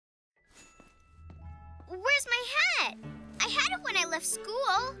Where's my hat? I had it when I left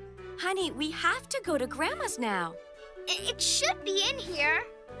school. Honey, we have to go to Grandma's now. It should be in here.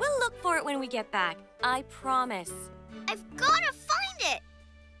 We'll look for it when we get back. I promise. I've got to find it.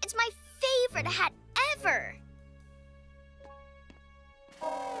 It's my favorite hat ever.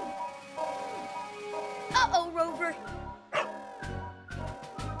 Uh-oh, Rover.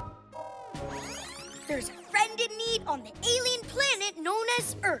 There's a friend in need on the alien planet known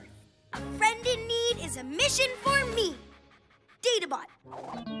as Earth. A friend in need is a mission for me. Databot.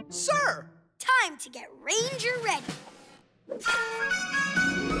 Sir! Time to get Ranger ready. It's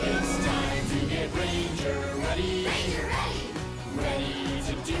time to get Ranger ready. Ranger ready. Ready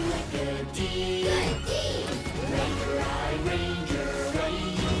to do a good deed. Good deed. Ranger, Ranger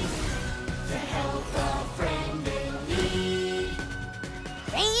ready to help a friend in need.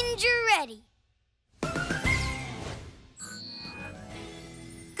 Ranger ready.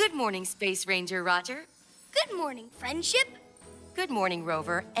 Good morning, Space Ranger Roger. Good morning, Friendship. Good morning,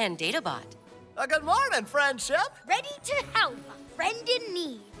 Rover and Databot. Good morning, Friendship. Ready to help a friend in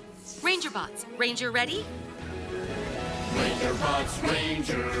need. Ranger Bots, Ranger ready? Ranger Bots,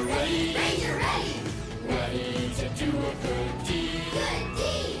 Ranger ready. Ranger ready. Ready to do a good deed. Good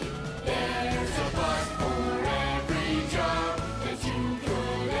deed. There's a bot for every job that you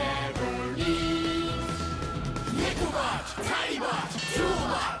could ever need. Nickel bot, tiny bot, tool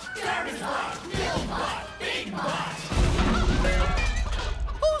bot, garbage bot, milk bot, big bot.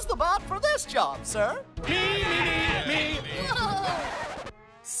 Who's the bot for this job, sir? Me. Whoa!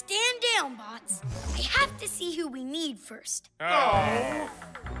 Stand down, bots. I have to see who we need first. Oh.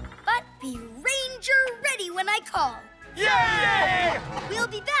 But be Ranger ready when I call. Yay! We'll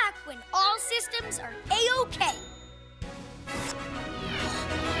be back when all systems are A-OK.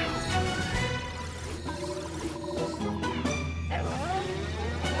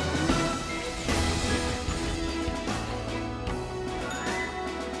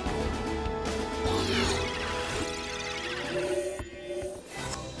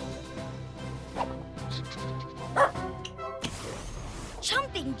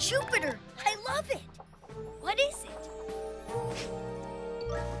 Jumping Jupiter! I love it! What is it?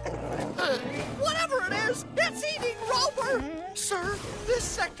 Whatever it is, it's eating Rover! Sir, this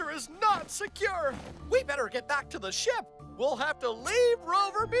sector is not secure. We better get back to the ship. We'll have to leave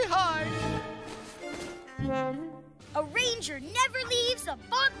Rover behind. A ranger never leaves a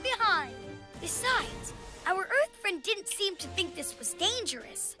bot behind. Besides, our Earth friend didn't seem to think this was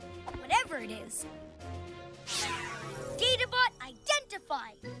dangerous. Whatever it is. Databot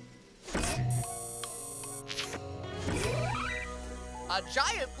identified. A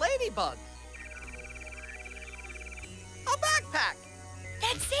giant ladybug. A backpack.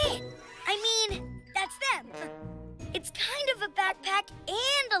 That's it. I mean, that's them. It's kind of a backpack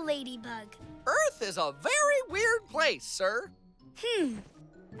and a ladybug. Earth is a very weird place, sir.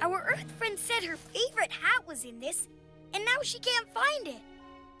 Our Earth friend said her favorite hat was in this, and now she can't find it.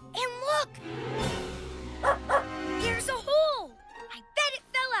 And look! There's a hole! I bet it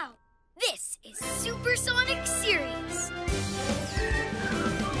fell out. This is Supersonic Sirius.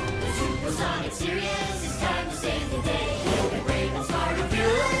 Supersonic Sirius, it's time to save the day. Open brave and smarter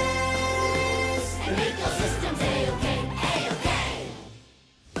fuels and make those systems A-OK, A-OK.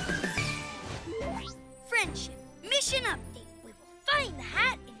 Friendship, mission update. We will find the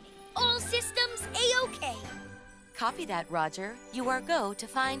hat and make all systems A-OK. Copy that, Roger. You are go to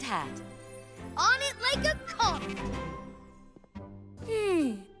find hat. On it like a comet.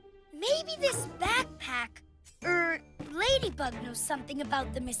 Maybe this backpack, Ladybug knows something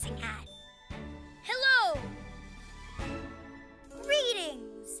about the missing hat. Hello.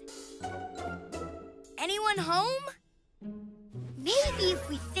 Greetings. Anyone home? Maybe if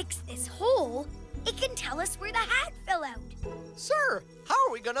we fix this hole, it can tell us where the hat fell out. Sir, how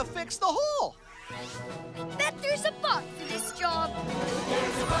are we gonna fix the hole? I bet there's a bot for this job.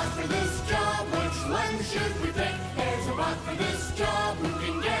 There's a bot for this job, which one should we pick? There's a bot for this job who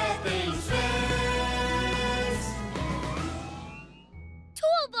can get things fixed.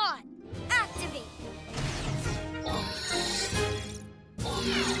 Toolbot, activate.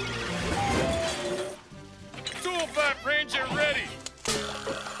 Toolbot Ranger ready.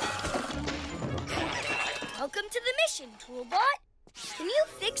 Welcome to the mission, Toolbot. Can you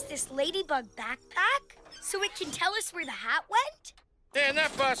fix this Ladybug backpack so it can tell us where the hat went? Yeah,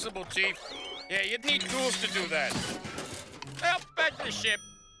 not possible, Chief. Yeah, you'd need tools to do that. Well, back to the ship.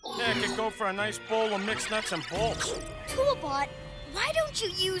 Yeah, I could go for a nice bowl of mixed nuts and bolts. Toolbot, why don't you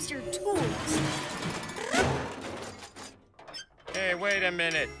use your tools? Hey, wait a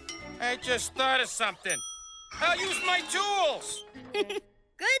minute. I just thought of something. I'll use my tools. Good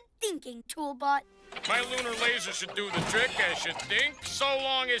thinking, Toolbot. My lunar laser should do the trick, I should think, so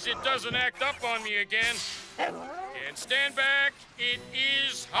long as it doesn't act up on me again. And stand back, it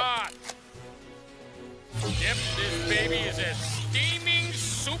is hot. Yep, this baby is a steaming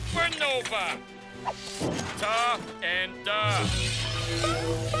supernova. Ta and da.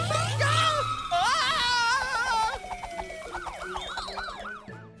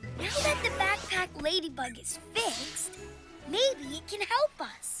 Now that the backpack Ladybug is fixed, maybe it can help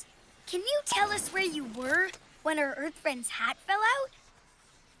us. Can you tell us where you were when our Earth friend's hat fell out?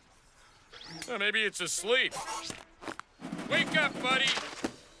 Well, maybe it's asleep. Wake up, buddy.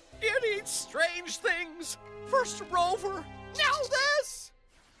 It eats strange things. First Rover, now this.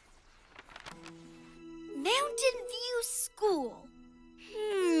 Mountain View School.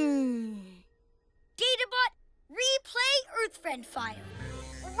 Databot, replay Earth friend file.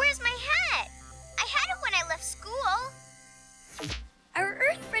 Where's my hat? I had it when I left school. Our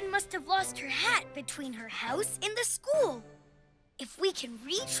Earth friend must have lost her hat between her house and the school. If we can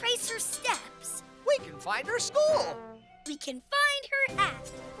retrace her steps, We can find her school. we can find her hat.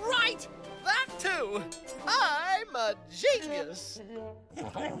 Right, that too. I'm a genius.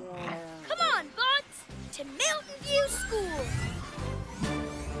 Come on, bots, to Mountain View School.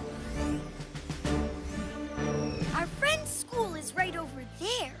 Our friend's school is right over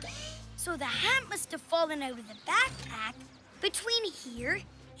there. So the hat must have fallen out of the backpack between here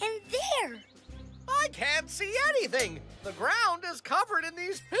and there. I can't see anything. The ground is covered in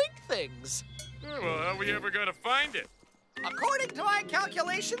these pink things. Oh, well, how are we ever gonna find it? According to my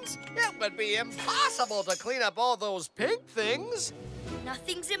calculations, it would be impossible to clean up all those pink things.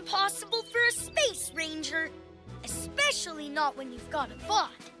 Nothing's impossible for a space ranger, especially not when you've got a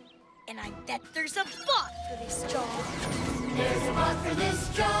bot. And I bet there's a bot for this job. There's a bot for this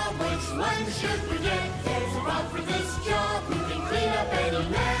job, which one should we get? There's a bot for this job who can clean up any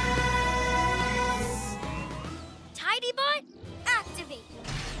mess. TidyBot, activate.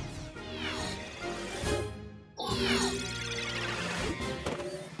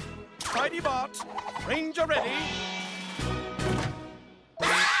 TidyBot, Ranger ready.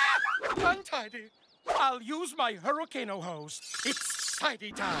 Untidy. I'll use my hurricane hose. It's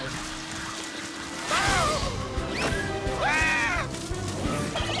tidy time.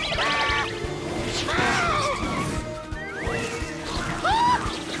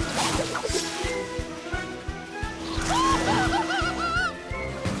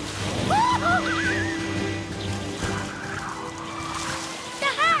 The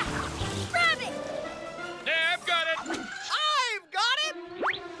hat! Grab it! Yeah, I've got it. I've got it!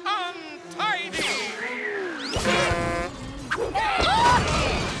 Untidy.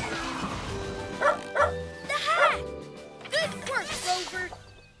 The hat! Good work, Rover.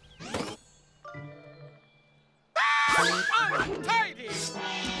 Untidy.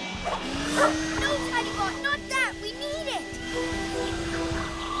 No, TidyBot, not that. We need it.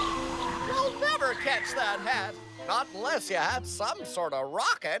 You'll never catch that hat. Not unless you had some sort of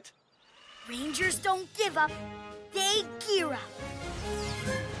rocket. Rangers don't give up. They gear up.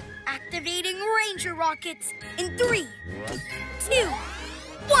 Activating Ranger rockets in 3, 2,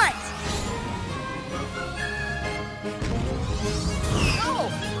 1.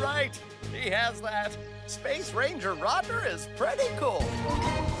 Oh, right. He has that. Space Ranger Roger is pretty cool.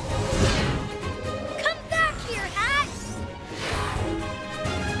 Come back here, Hat!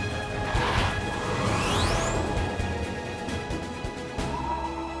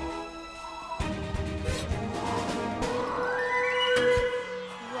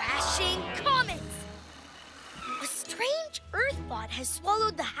 Crashing comets! A strange Earthbot has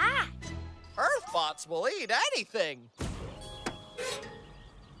swallowed the hat. Earthbots will eat anything.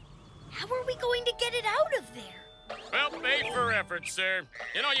 How are we going to get it out of there? Well, pay for effort, sir.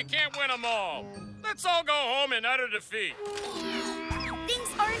 You know, you can't win them all. Let's all go home in utter defeat. Things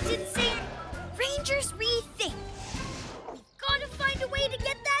aren't in sync. Rangers rethink. We've got to find a way to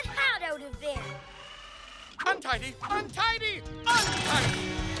get that hat out of there. Untidy, untidy, untidy.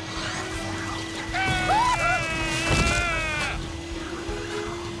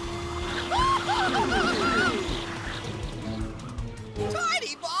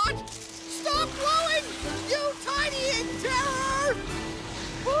 TidyBot! Stop blowing! You tiny in terror!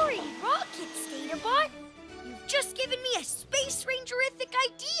 Hurry, rockets, Databot! You've just given me a Space Rangerific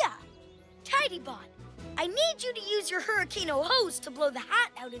idea. TidyBot, I need you to use your hurricane hose to blow the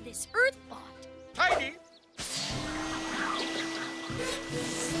hat out of this Earthbot. Tidy.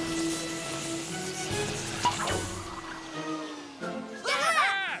 The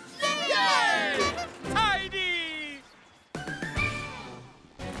hat! Yay! Tidy!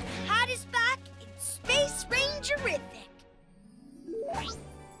 Hat is back in Space Rangerific.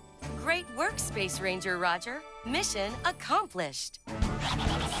 Great work, Space Ranger Roger. Mission accomplished.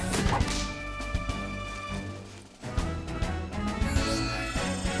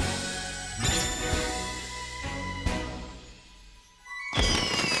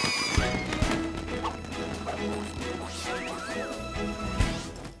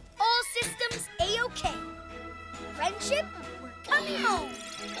 All systems A-OK. Friendship, we're coming home.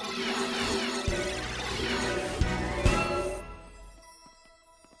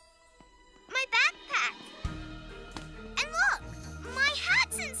 My backpack. And look, my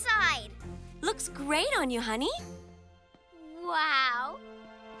hat's inside. Looks great on you, honey. Wow.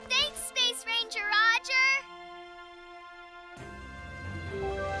 Thanks, Space Ranger Roger.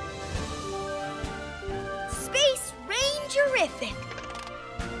 Space Rangerific.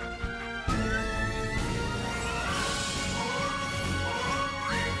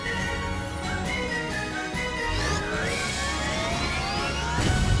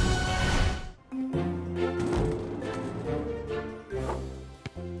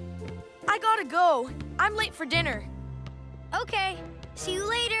 I gotta go. I'm late for dinner. Okay, see you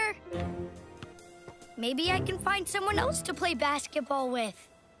later. Maybe I can find someone else to play basketball with.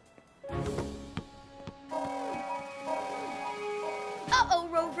 Uh-oh,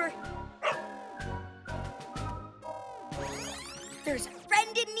 Rover. There's a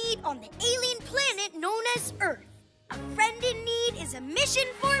friend in need on the alien planet known as Earth. A friend in need is a mission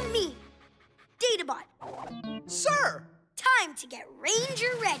for me. Databot, Sir! time to get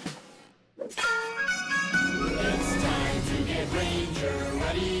Ranger ready. It's time to get Ranger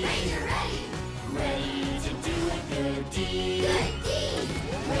ready. Ranger ready. Ready to do a good deed. Good deed.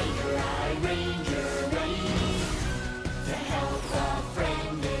 Ranger, Ranger ready to help a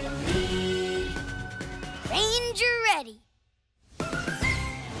friend in need. Ranger ready.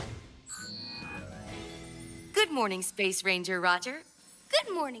 Good morning, Space Ranger Roger.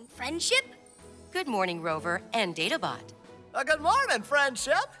 Good morning, friendship. Good morning, Rover and Databot. Good morning,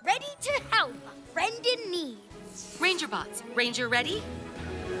 friendship. Ready to help a friend in need. Ranger Bots, Ranger ready?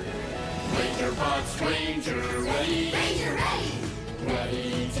 Ranger Bots, Ranger ready. Ranger ready.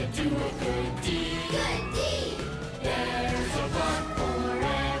 Ready to do a good deed. Good deed. There's a bot for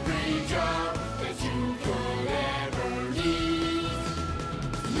every job that you could ever need.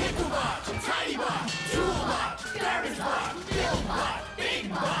 Nickel bot, tiny bot, tool bot, garbage bot, bill bot, big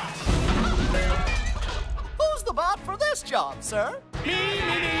bot. Who's the bot for this job, sir?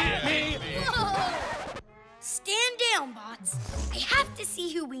 Me. Whoa! Stand down, bots. I have to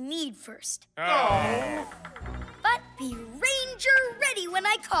see who we need first. Oh. But be Ranger ready when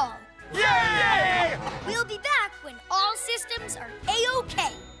I call. Yay! We'll be back when all systems are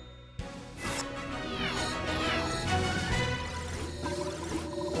A-OK.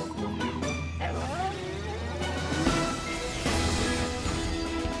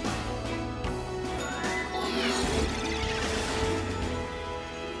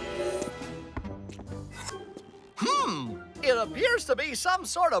 It appears to be some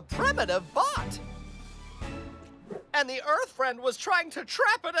sort of primitive bot. And the Earth friend was trying to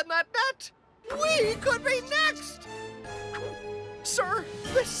trap it in that net. We could be next. Sir,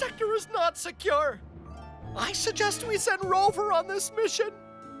 this sector is not secure. I suggest we send Rover on this mission.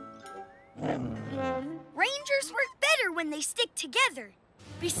 Rangers work better when they stick together.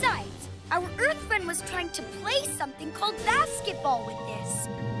 Besides, our Earth friend was trying to play something called basketball with this.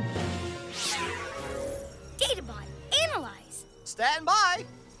 Databot, analyze. Stand by.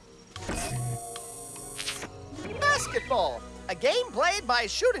 Basketball, a game played by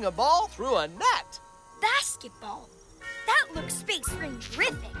shooting a ball through a net. Basketball. That looks Space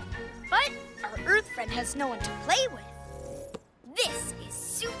Rangerific. But our Earth friend has no one to play with. This is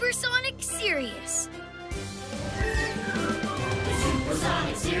Supersonic Sirius. The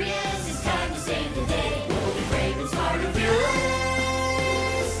Supersonic Sirius, it's time to save the day. We'll be brave and smart and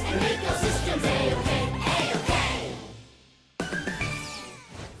fearless, and make those systems A-OK, A-OK.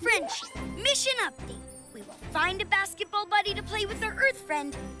 Friendship, mission update. We will find a basketball buddy to play with our Earth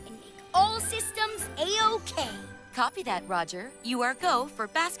friend and make all systems A-OK. Copy that, Roger. You are go for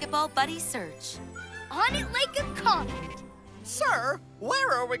basketball buddy search. On it like a comet. Sir,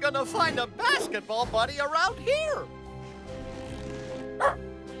 where are we going to find a basketball buddy around here?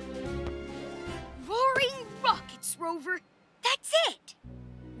 Roaring rockets, Rover. That's it.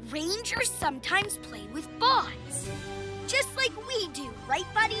 Rangers sometimes play with bots. Just like we do, right,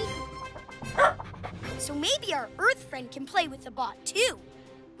 buddy? So maybe our Earth friend can play with a bot, too.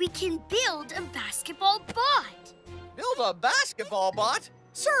 We can build a basketball bot. Build a basketball bot?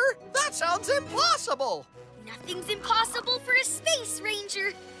 Sir, that sounds impossible. Nothing's impossible for a Space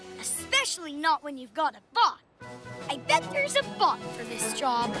Ranger, especially not when you've got a bot. I bet there's a bot for this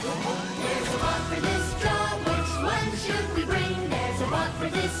job. There's a bot for this job. Which one should we bring? There's a bot for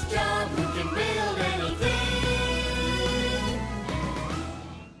this job who can build anything.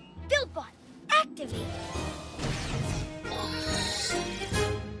 BuildBot, activate.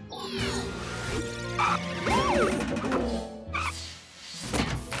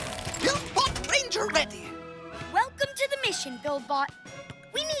 BuildBot Ranger ready. Welcome to the mission, BuildBot.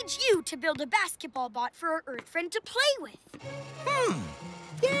 We need you to build a basketball bot for our Earth friend to play with.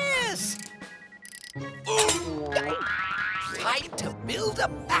 Yes. Time to build a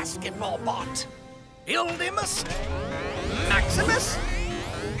basketball bot. Buildimus, Maximus,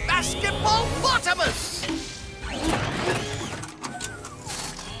 Basketball Bottomus.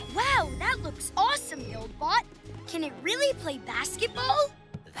 Wow, that looks awesome, BuildBot. Can it really play basketball?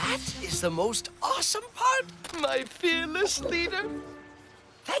 That is the most awesome part, my fearless leader.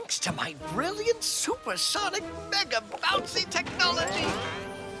 Thanks to my brilliant supersonic mega bouncy technology.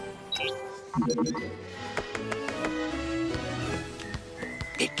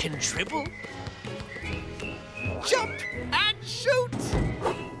 It can dribble, jump, and shoot.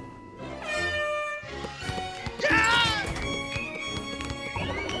 Yeah!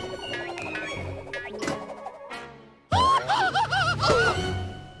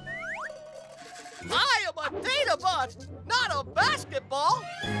 I am a data bot, not a basketball.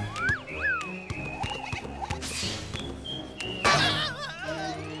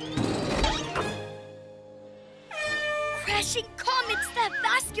 Crashing comets, that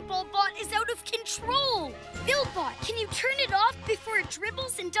basketball bot is out of control. BuildBot, can you turn it off before it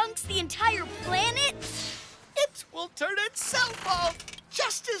dribbles and dunks the entire planet? It will turn itself off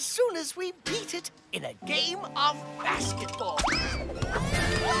just as soon as we beat it in a game of basketball.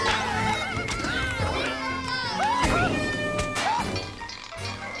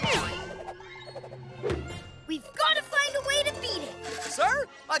 We've got to find a way to beat it. Sir,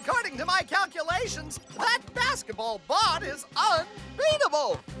 according to my calculations, that basketball bot is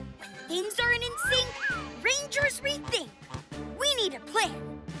unbeatable. Things aren't in sync. Rangers rethink. We need a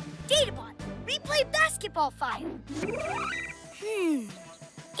plan. Databot, replay basketball file.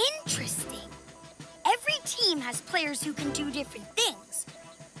 Interesting. Every team has players who can do different things.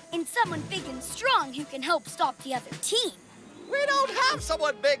 And someone big and strong who can help stop the other team. We don't have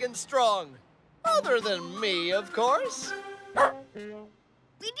someone big and strong. Other than me, of course. We need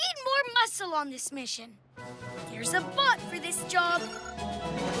more muscle on this mission. There's a bot for this job.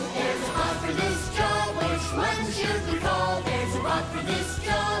 There's a bot for this job. Which one should we call? There's a bot for this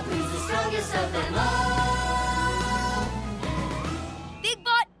job. Who's the strongest of them all? Big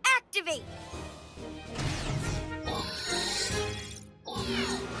Bot, activate.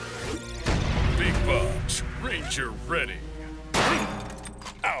 Big Bot, Ranger ready.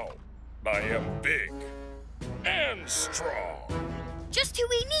 Ow! I am big and strong. Just who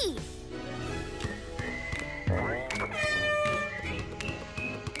we need.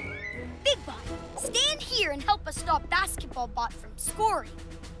 Big Bot, stand here and help us stop Basketball Bot from scoring.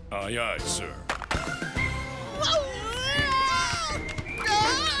 Aye, aye, sir.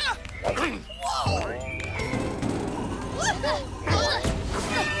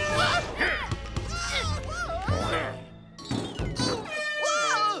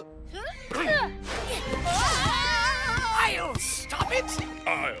 I'll stop it.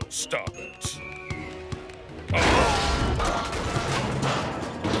 I'll stop it.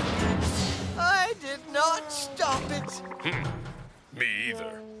 I did not stop it. Me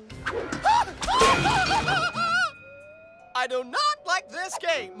either. I do not like this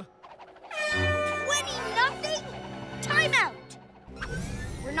game. 20-0? Timeout.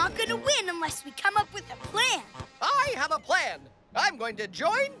 We're not gonna win unless we come up with a plan. I have a plan. I'm going to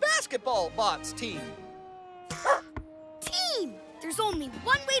join Basketball Bot's team. Team! There's only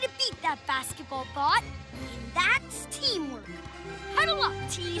one way to beat that Basketball Bot, and that's teamwork. Huddle up,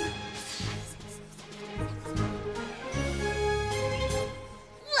 team.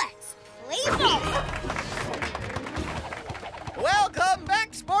 Let's play ball. Welcome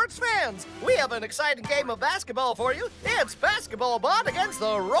back, sports fans. We have an exciting game of basketball for you. It's Basketball Bot against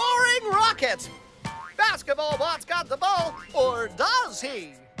the Roaring Rockets. Basketball Bot's got the ball, or does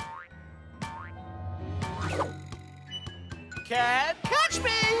he? Can't catch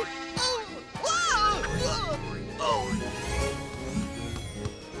me! Oh, whoa, whoa, oh.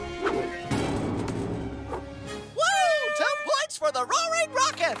 Woo! 2 points for the Roaring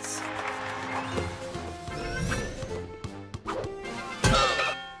Rockets!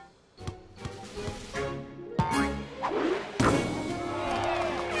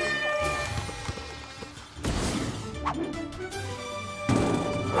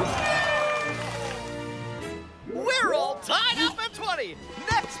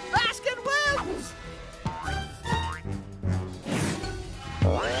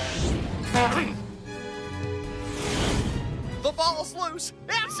 loose.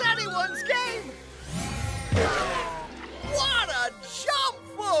 It's anyone's game. What a jump,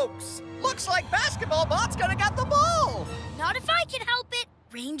 folks! Looks like Basketball Bot's gonna get the ball. Not if I can help it.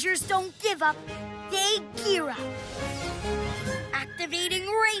 Rangers don't give up. They gear up. Activating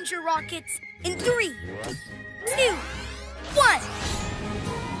Ranger rockets in 3, 2, 1.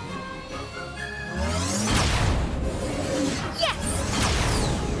 Yes!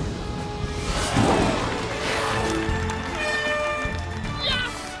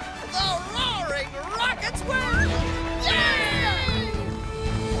 Yes! The roaring rockets win! Yay!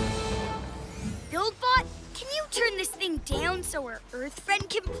 WildBot, can you turn this thing down so our Earth friend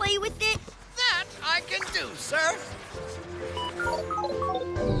can play with it? That I can do, sir.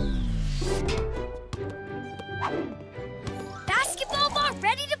 Basketball Bot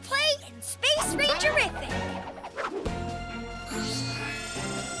ready to play in Space Rangerific.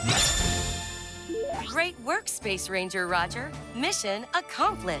 Great work, Space Ranger Roger. Mission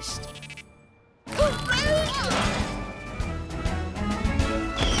accomplished.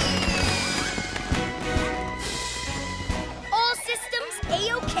 All systems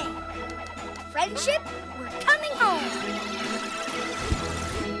A-OK. Friendship, we're coming home.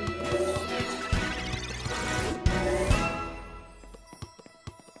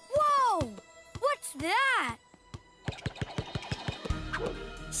 Whoa! What's that?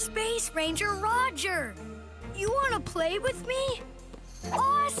 Space Ranger Roger! You want to play with me?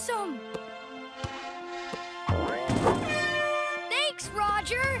 Awesome! Thanks,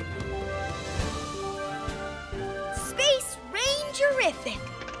 Roger! Space Rangerific!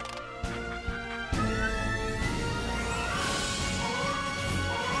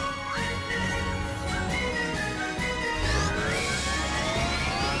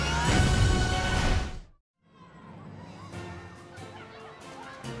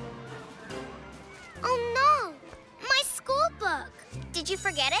 Oh no! My school book! Did you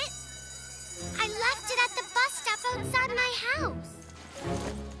forget it? I left it at the bus stop outside my house.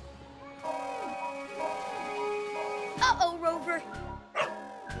 Uh-oh, Rover.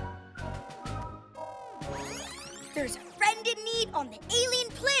 There's a friend in need on the alien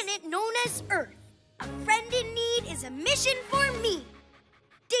planet known as Earth. A friend in need is a mission for me.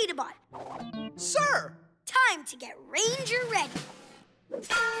 Databot, Sir! time to get Ranger ready. It's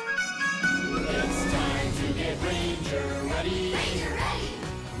time to get Ranger ready. Ranger ready!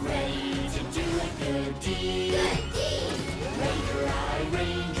 Ready to do a good deed. Good deed! Ranger,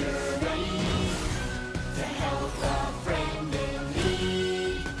 Ranger, ready to help a friend in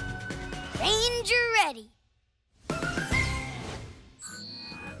need. Ranger ready.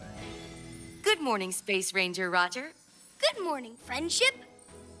 Good morning, Space Ranger Roger. Good morning, friendship.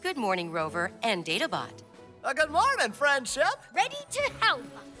 Good morning, Rover and Databot. Good morning, friendship. Ready to help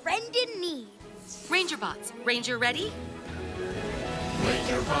a friend in need. Ranger Bots, Ranger ready?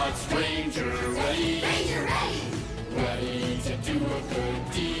 Ranger Bots, Ranger ready. Ranger ready! Ready to do a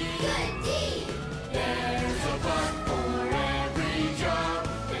good deed. Good deed! There's a bot for every job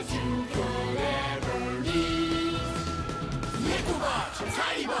that you could ever need. Nickel bot,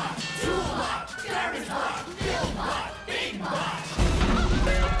 tiny bot, tool bot, garbage bot, build bot, big bot.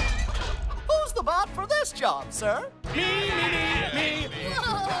 Who's the bot for this job, sir? Me.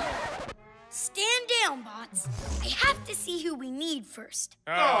 Stand down, bots. I have to see who we need first.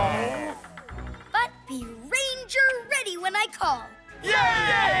 Oh. But be Ranger ready when I call.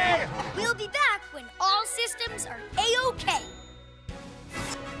 Yay! We'll be back when all systems are A-OK.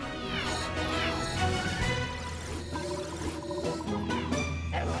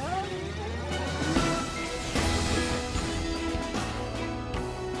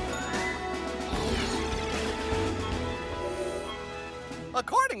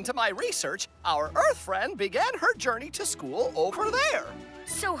 According to my research, our Earth friend began her journey to school over there.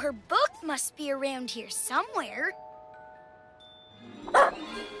 So her book must be around here somewhere.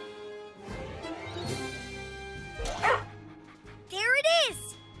 There it is!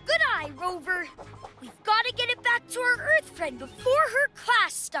 Good eye, Rover. We've got to get it back to our Earth friend before her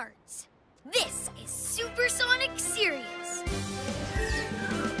class starts. This is Supersonic Sirius.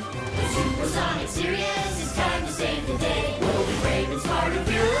 Supersonic Sirius, it's time to save the day. We'll be brave and smart and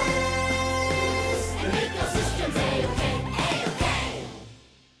fearless, and make our systems A-OK, A-OK.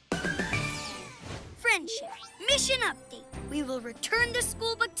 Friendship, mission update. We will return the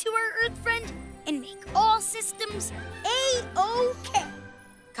school book to our Earth friend and make all systems A-OK.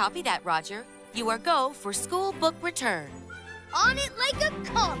 Copy that, Roger. You are go for school book return. On it like a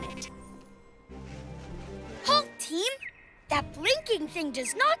comet. Halt, team. That blinking thing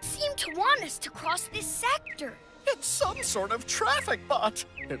does not seem to want us to cross this sector. It's some sort of traffic bot.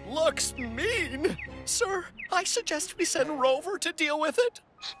 It looks mean. Sir, I suggest we send Rover to deal with it.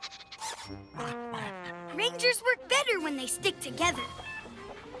 Rangers work better when they stick together.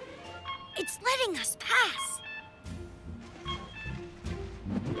 It's letting us pass.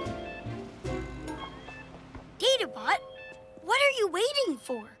 Databot, what are you waiting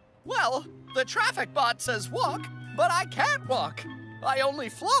for? Well, the traffic bot says walk, but I can't walk. I only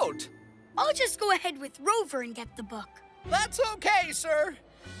float. I'll just go ahead with Rover and get the book. That's okay, sir.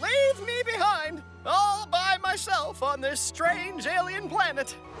 Leave me behind, all by myself on this strange alien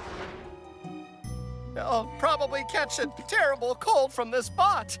planet. I'll probably catch a terrible cold from this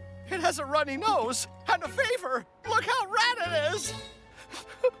bot. It has a runny nose and a fever. Look how red it is.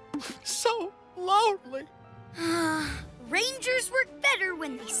 So lonely. Rangers work better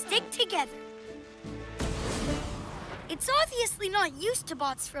when they stick together. It's obviously not used to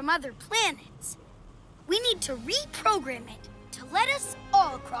bots from other planets. We need to reprogram it to let us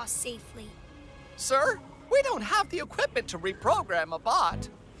all cross safely. Sir, we don't have the equipment to reprogram a bot.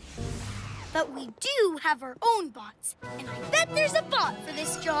 But we do have our own bots, and I bet there's a bot for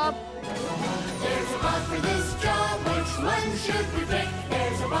this job. There's a bot for this job, which one should we pick?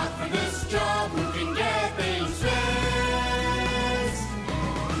 There's a bot for this job who can get things fixed.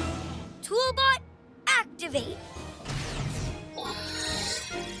 Toolbot, activate.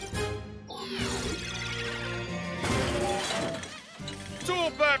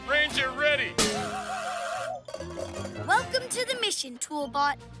 Toolbot Ranger ready. Welcome to the mission,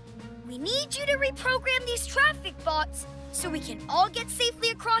 Toolbot. We need you to reprogram these traffic bots so we can all get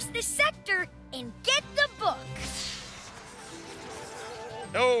safely across this sector and get the book.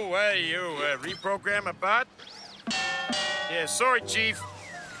 Oh, you reprogram a bot? Yeah, sorry, Chief.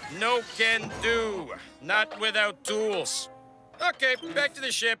 No can do. Not without tools. Okay, back to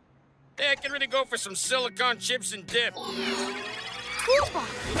the ship. Yeah, get ready to go for some silicon chips and dip. Toolbot,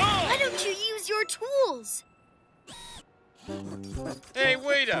 why don't you use your tools? Hey,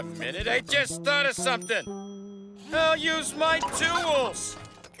 wait a minute. I just thought of something. I'll use my tools.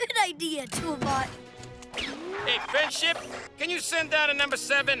 Good idea, Toolbot. Hey, Friendship, can you send out a number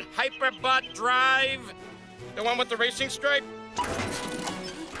 7 Hyperbot Drive? The one with the racing stripe?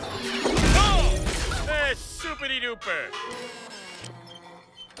 Oh! Super-de-duper.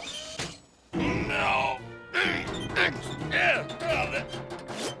 No.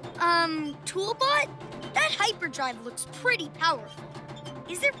 Toolbot? That hyperdrive looks pretty powerful.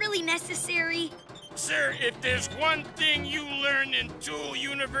 Is it really necessary? Sir, if there's one thing you learn in Tool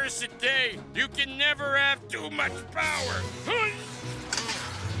University, you can never have too much power.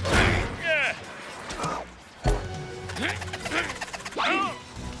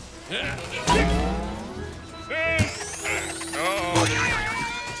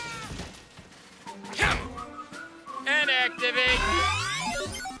 And activate.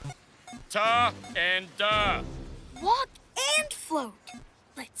 Ta and da. Walk and float.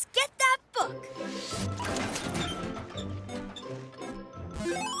 Let's get that book.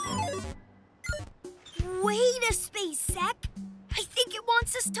 Wait a space sec. I think it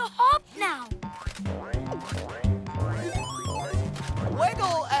wants us to hop now.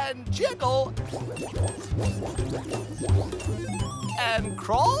 Wiggle and jiggle. And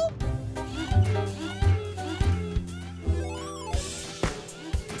crawl?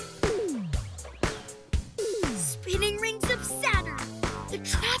 Spinning rings of Saturn. The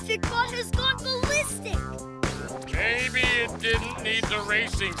traffic bot has gone ballistic. Maybe it didn't need the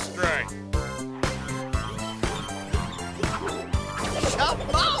racing stripe.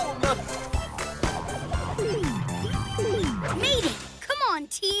 Shaboom! Made it! Come on,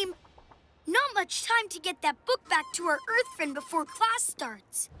 team. Not much time to get that book back to our Earth friend before class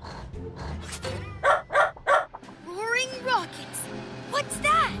starts. Roaring rockets. What's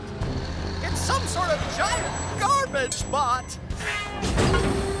that? It's some sort of giant garbage bot.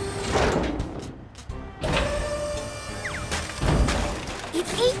 It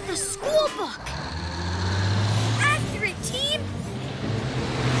ate the school book. After it, team.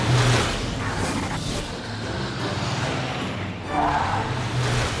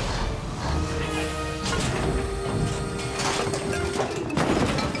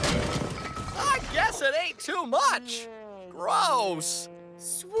 I guess it ate too much. Gross.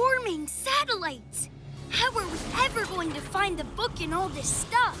 Swarming satellites. How are we ever going to find the book and all this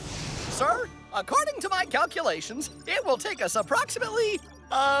stuff? Sir, according to my calculations, it will take us approximately,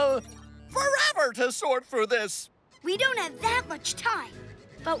 forever to sort through this. We don't have that much time,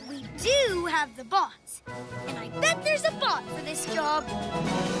 but we do have the bots. And I bet there's a bot for this job.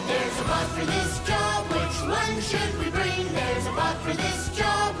 There's a bot for this job, which one should we bring? There's a bot for this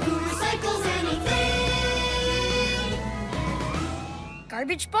job who recycles anything.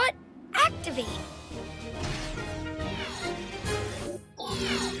 Garbage Bot, activate.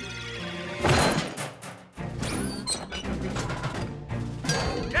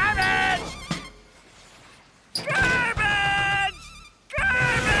 Garbage! Garbage!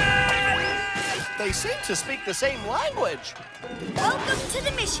 Garbage! They seem to speak the same language. Welcome to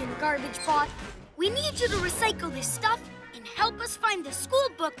the mission, Garbage Bot. We need you to recycle this stuff and help us find the school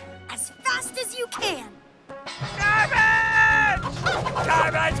book as fast as you can. Garbage!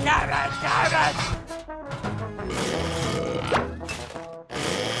 Garbage, garbage, garbage!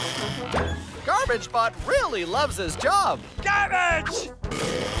 Garbage Bot really loves his job. Garbage!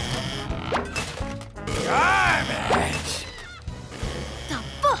 Garbage! The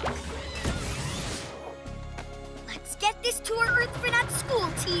book! Let's get this to our Earth Fanat school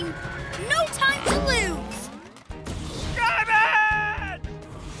team. No time to lose! Garbage!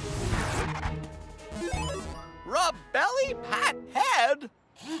 Rub belly, pat head.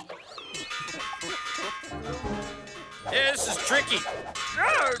 This is tricky.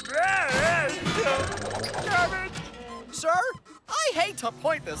 Garbage! Sir, I hate to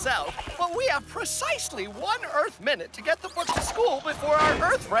point this out, but we have precisely 1 Earth minute to get the book to school before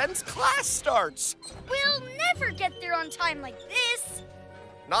our Earth Friends class starts. We'll never get there on time like this.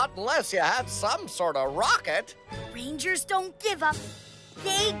 Not unless you had some sort of rocket. Rangers don't give up.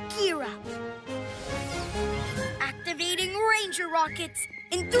 They gear up. Activating Ranger rockets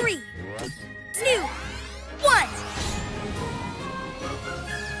in 3, 2, 1.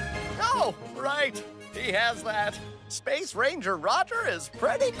 Oh, right. He has that. Space Ranger Roger is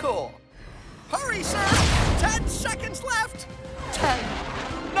pretty cool. Hurry, sir! 10 seconds left. 10,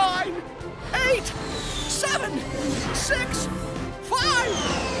 9, 8, 7, 6, 5,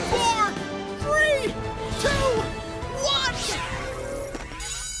 4, 3, 2, 1.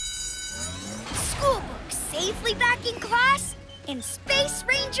 School book safely back in class in Space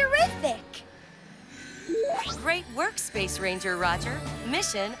Rangerific. Great work, Space Ranger Roger.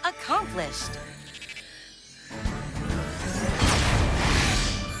 Mission accomplished.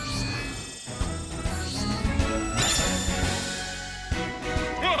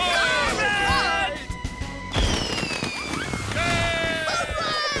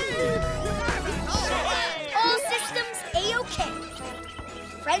 All systems A-OK.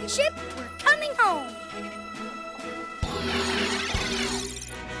 Friendship, we're coming home.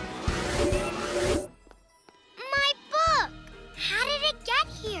 My book! How did it get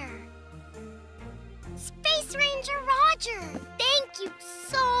here? Space Ranger Roger, thank you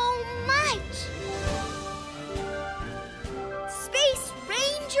so much! Space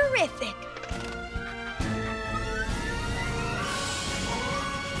Rangerific.